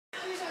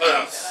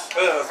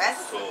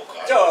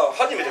じゃあ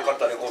初めて買っ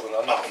たレコード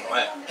なんだ。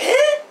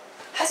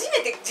初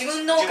めて自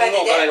分のお金で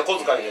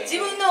小遣いで自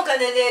分のお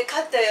金で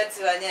買ったや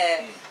つは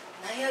ね、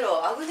なんやろ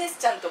う、アグネス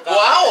ちゃんとか。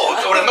わお、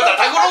俺また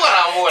タグろうか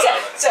な思うから。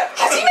じゃ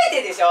初め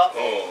てでしょ。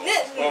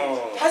ね、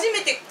初め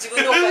て自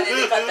分のお金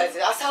で買ったや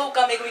つ、朝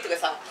岡めぐみとか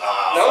さ。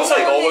何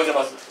歳か覚えて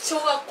ます？小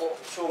学校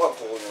の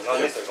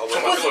何年生か覚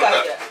えてます？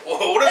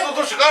俺と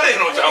年がれへ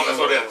んのちゃうんか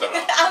それやったら。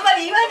あんま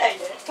り言わない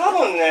で。多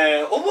分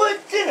ね、覚え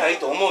てない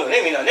と思うよ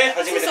ね、みんなね。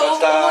初めて買っ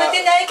た。覚え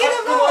てないけど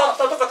も。買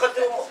ってもらったとか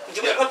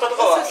自分で買ったと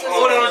かは。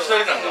俺の時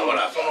代なんかほ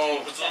ら、その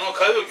普通の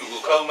歌謡曲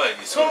を買う前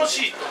にその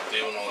シートっ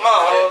ていうのが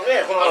まあ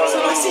ね、この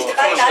そのシート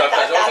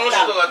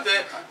があっ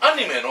て、ア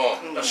ニメの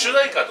主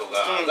題歌と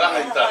かが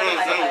入ったんで、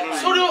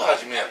それを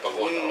初めやっぱ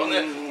こうだろう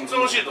ね。そ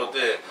のシートっ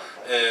て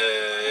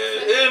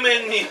A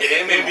面に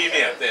A 面 B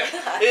面やって、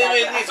 A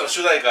面にその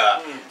主題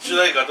歌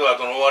とあ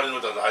との終わりの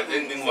歌とエ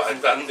ンディングが入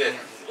ったんで、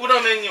裏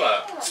面に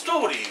はスト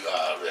ーリー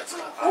があるやつ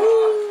が、だ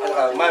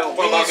から前も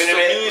この番組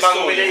で喋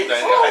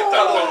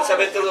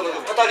ってるの語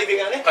り部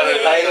がね、語り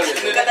部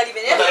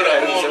ね。だか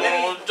ら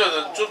もうちょ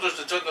っとし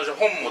た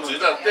本もつい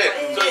てあって、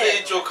それ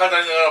で一応語り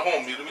ながら本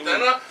を見るみたい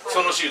な、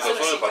そのシートは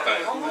そういうパター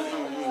ンや。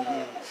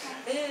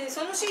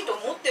そのシート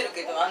持ってる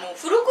けど、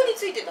付録に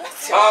ついてたんで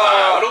すよ。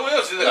付録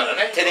についてたか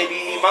らね。テレ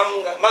ビ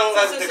漫画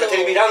っていうか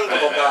テレビランド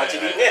とか子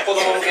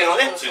供向けの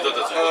ね。ついとっ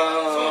たついと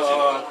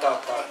った。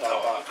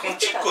この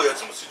ちっこいや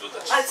つもついとった。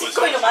ちっ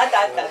こいのもあっ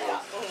たんだ。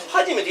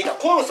初めて行った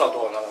コンサー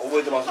トは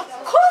覚えてます？コン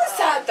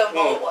サート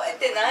も覚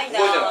えてないな。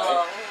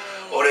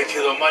俺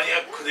けどマニア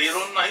ックでいろ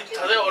んな行っ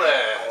たで俺。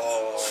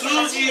ス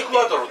ージーク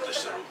ワトロって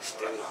知ってる？知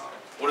ってる。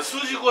俺ス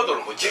ージークワト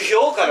ロも樹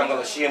氷かなんか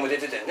の CM 出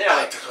てたよね。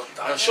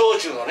焼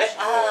酎のね。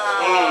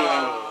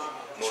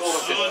もう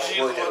スー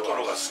ジークワト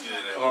ロが好きで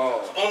ね、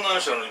女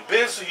の人なのに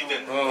ベース弾いて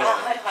んの。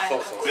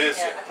ベース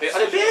や。あ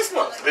れベース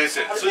なんですか？ベース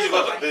や。スージーク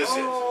ワトロベース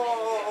や。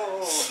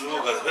すご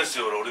いからベース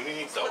よ俺見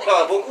に行ったわ。だ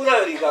から僕ら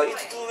よりが5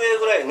つ上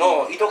ぐらい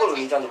のいところ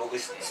にいたんで僕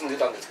住んで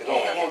たんですけど、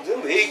もう全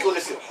部影響で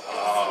すよ。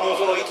も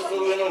うその5つ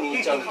上の兄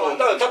ちゃんと、だ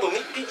から多分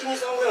1、2、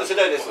3ぐらいの世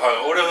代です。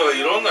俺は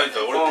いろんな行った。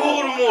俺ポ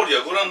ール・モーリ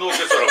ーやグランドオー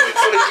ケストラも行った。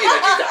それ聞い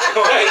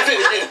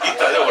た。行っ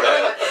たで俺。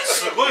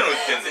すごいの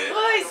行ってんで。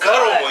ガ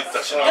ロも行っ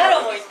たしな。ガ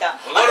ロも行った。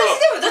私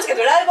でもどっちか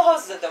というとライブハ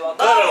ウスだったわ。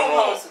ガロ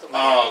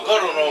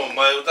の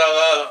前歌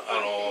が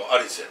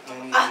アリスやっ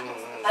た。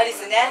アリ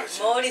スね、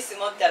モーリス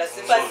持ったらス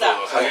ーパースタ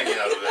ー。影に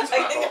なるやつ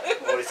な。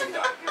モーリス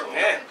だ。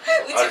ね。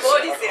うちモ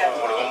ーリスや。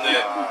俺ほんで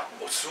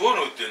すごい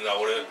の言ってんな。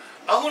俺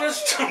アグネ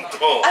スちゃんと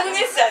アグ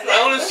ネス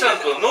ちゃん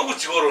と野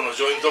口五郎の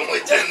ジョイントも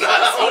行ってん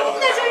な。そん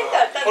なジョイント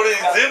あったんで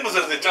すか？これ全部そ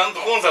れでちゃん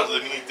とコンサート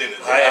で見に行ってん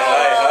ねん。フェ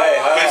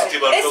ステ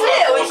ィバルと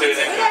か構成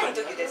年間の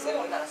時です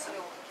よ。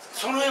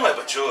その辺はや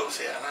っぱ中学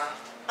生やな。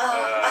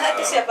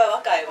私やっぱり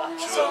若いわ。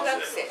小学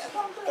生や。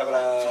だか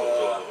ら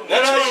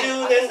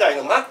70年代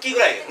の末期ぐ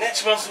らいよね。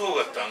一番すご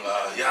かったん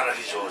が柳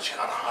ジョージ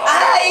かな。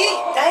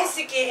大好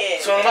き。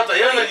そのまた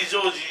柳ジ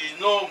ョージ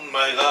の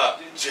前が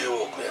J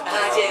ウォークやっ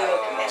た。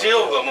J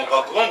ウォークはもう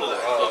バックバンドで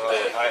入っとっ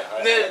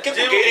て、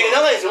結構芸歴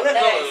長いですよね。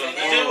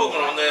J ウォー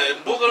クのね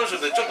ボーカルの人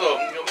ってちょっと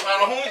雰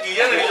囲気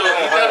柳ジョー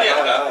ジ似てあるや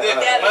んか。で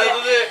前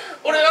で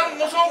俺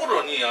もうその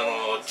頃にジ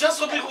ャ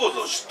ストビコー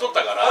ズを知っとっ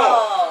たから。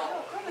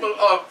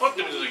パッ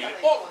て見た時に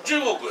J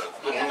ウォークや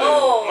と思って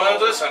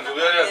前歌で3曲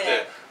やりやっ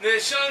て、で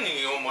知らん人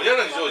間をもう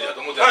柳ジョージや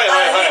と思って見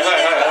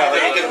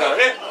てるから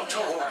ね。J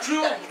ウォーク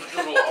とJ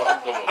ウォー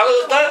クと思って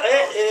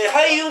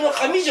俳優の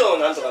上条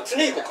なんとか常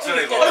彦か、あ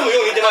れも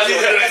よう似てます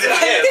よね。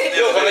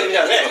よう考えてみ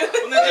たらね。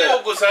で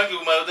Jウォーク3曲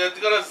前歌やっ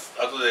てから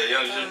後で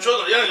ちょ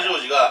うど柳ジョ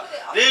ージが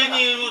レイ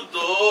ニーウッド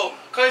を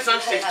解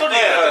散して一人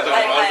になった時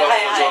のアルバ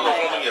ムちょうど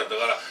その時やった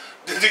から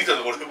出てきた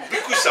ところびっ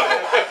くりしたも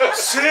ん。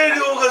声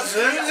量が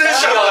全然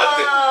違う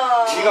って。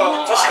違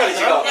う、確かに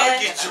違う。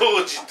柳ジョ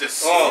ージって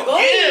すご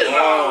い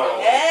な。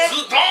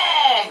ズド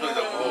ーンと出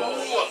た。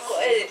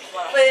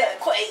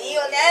声いい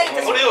よね。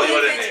これを言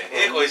われるね。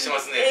ええ声してま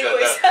すねって言わ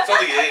れたら、そ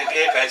の時え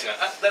え返しが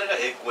誰が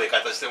ええ声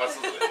方してま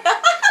すとか。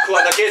桑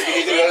田佳祐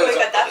見てる声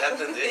方。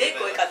ええ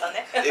声方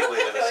ね。ええ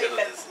声方してる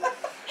んです。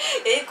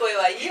ええ声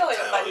はいいよや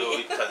っぱり。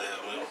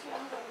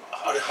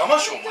あれ浜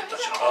章も行った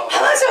しな。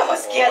浜章も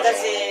好き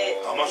私。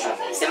浜章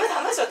も。してます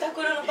浜章拓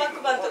郎のバック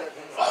バンドで。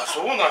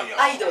そうなんや。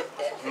アイドルっ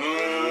て。ド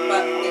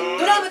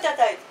ラム叩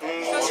い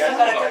て。広島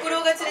から拓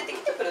郎が連れて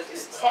きてくれるんで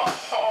す。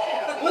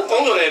今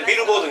度ねビ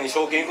ルボードに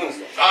証券行くんで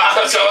すよ。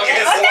証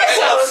券5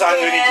月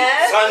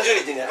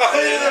30日ね。こ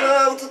れ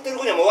が映ってる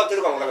子にはもう終わって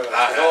るかもわから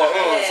ないけど、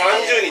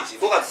30日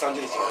5月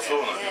30日。そ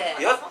うなん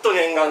や。やっと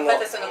念願の。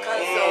またその感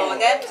想を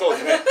ね。そう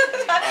ですね。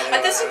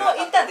私も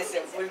行ったんです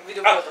よビ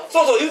ルボード。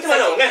そう言ってま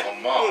したもんね。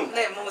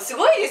ね、もうす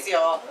ごいです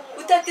よ。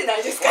歌ってな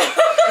いですか。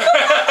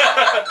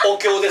お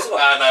経ですわ。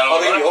なる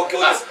ほど。ある意味お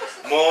経です。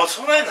もう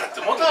それになっ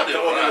てもたある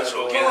よな、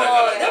証券だ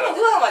から。でも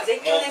グアンは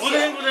絶叫ですよ。もうグ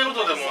レングレン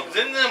ことでも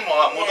全然も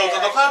う元々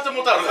と変わって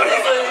もたあるから。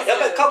や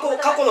っぱり過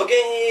去の原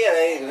因や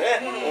ないけど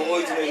ね、思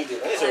い詰めるってい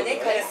うかね、それね。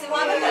カリス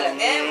マだから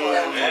ね、もう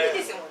神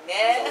ですもん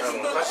ね。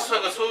昔さ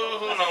がそうい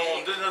う風な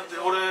のでだって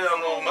俺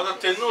まだ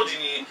天王寺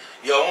に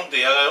野音っ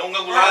て野外音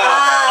楽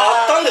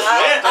あったんで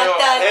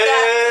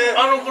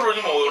あの頃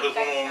にも俺こ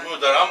の言う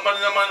たらあんまり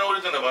名前の売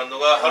れてないバンド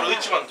が春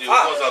一番っていうコ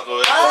ンサートを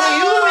やって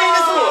有名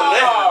ですもん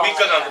ね。3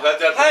日間とかやっ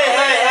てフォーク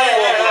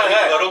の日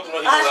とかロック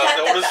の日とかあっ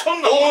て俺そ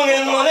んな往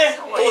年のね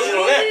当時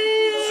のね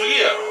す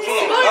げえやろそ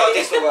んなアー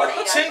ティストが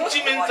セン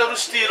チメンタル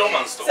シティロ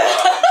マンスとか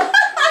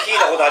聞い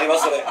たことありま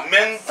すそれ。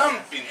メンタン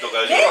ピンと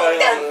かいうグル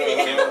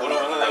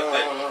ープでやっ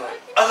て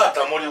阿形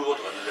森魚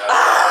とか出て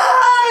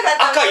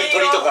赤い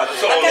鳥とか赤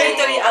い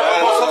鳥も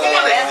うそこ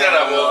まで来た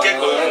らもう結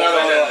構有名じ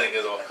ゃないけ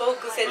どトー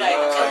ク世代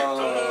のめちゃ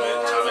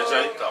めち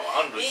ゃ行った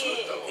わアンルイス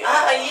行った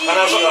わいい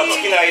話が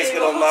尽きないです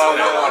けどまあ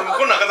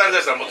こんなん語り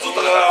出したらもうずっ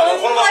とこ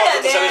のまま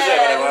ずっと喋りた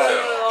いから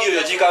いよい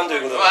よ時間とい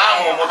うことで。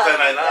ああもうもった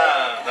いない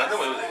な何で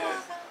も言うで